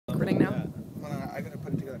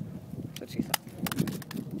she said.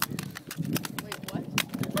 Wait, what?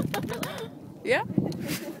 Yeah?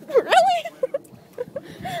 Really?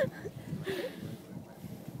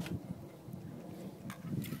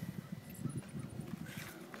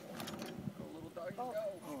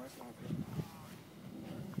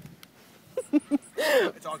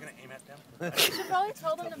 It's all gonna aim at them. You should probably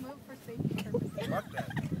tell them to move for safety purposes. Fuck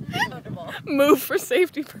that. Move for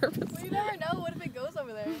safety purposes. Well, you never know. What if it goes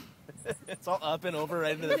over there? It's all up and over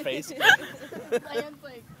right into their face. Lands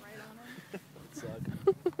like right on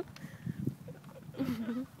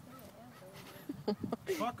them.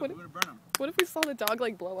 Fuck them, we're gonna burn them. What if we saw the dog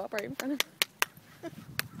like blow up right in front of him?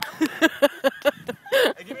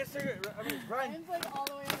 Hey, give me a cigarette. I mean, Brian. Lands like all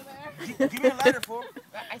the way over there. Give me a lighter, fool.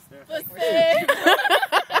 Listen. I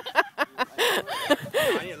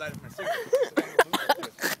need a lighter for my cigarette.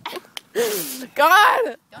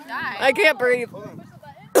 God! Don't die. I can't breathe. Hold on.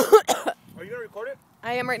 Are you gonna record it?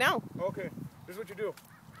 I am right now. Okay. This is what you do.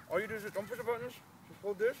 All you do is just don't push the buttons. Just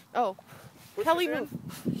hold this. Oh. Push Kelly, this in,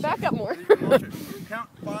 move. Back up more. then you can launch it. Count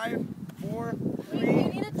 5, 4, 3, You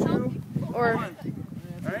need to tell 2, people. Or 1.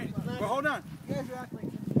 Alright? Well, hold on.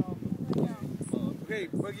 Okay,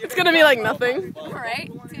 well, it's gonna be like nothing. Alright.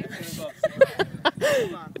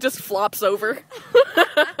 It just flops over.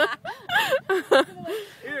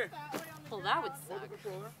 Here. Well, that would Hold the suck.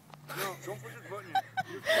 controller. No, don't push this button yet.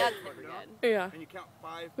 That's never good. Yeah. And you count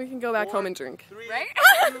 5, We can go back 4, home and drink. 3, Right?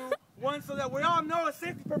 2, 1, so that we all know it's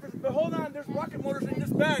safety purposes. But hold on, there's rocket motors in this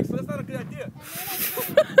bag, so that's not a good idea.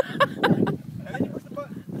 And then you push the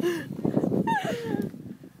button.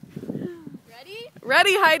 Ready?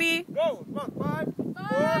 Ready, Heidi? Go. Come on, 5,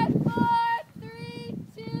 5, 4. 4, 3,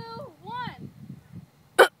 2, 1.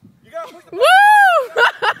 You gotta push the Woo!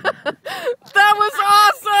 That was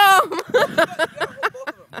awesome!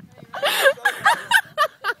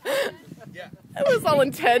 Yeah. It was all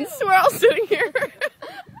intense. We're all sitting here.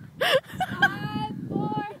 5,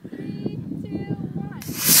 4, 3, 2, 1.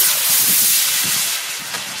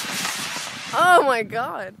 Oh my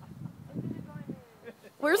God.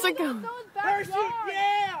 Where's it going? Parachute,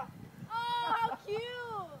 yeah! Oh, how cute!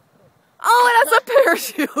 Oh, it has a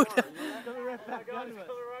parachute.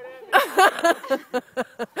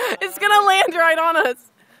 It's gonna land right on us.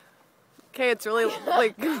 Okay, it's really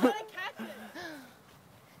like. I want to catch it.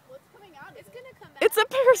 What's coming out? It's going to come back. It's a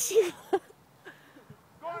parachute. That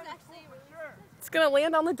was actually really It's gonna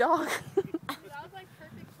land on the dog. That was like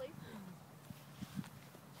perfect placement.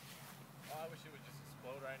 Oh, I wish it would just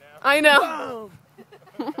explode right now. I know.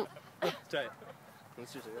 Try it.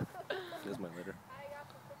 Let's just do it. Here's my litter.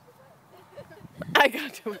 I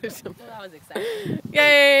got to push him. Well, that was exciting.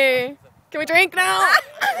 Yay! Can we drink now?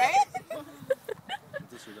 Right?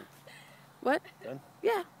 This is What? done.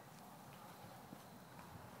 Yeah.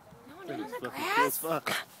 No, It's on the fucking grass. cool as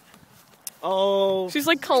fuck. Oh. She's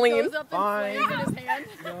like Colleen. Goes up and Fine. flames in his hand.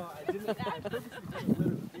 No, I didn't. I purposely just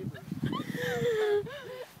litter the paper.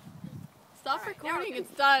 Stop recording.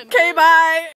 It's done. Okay, bye.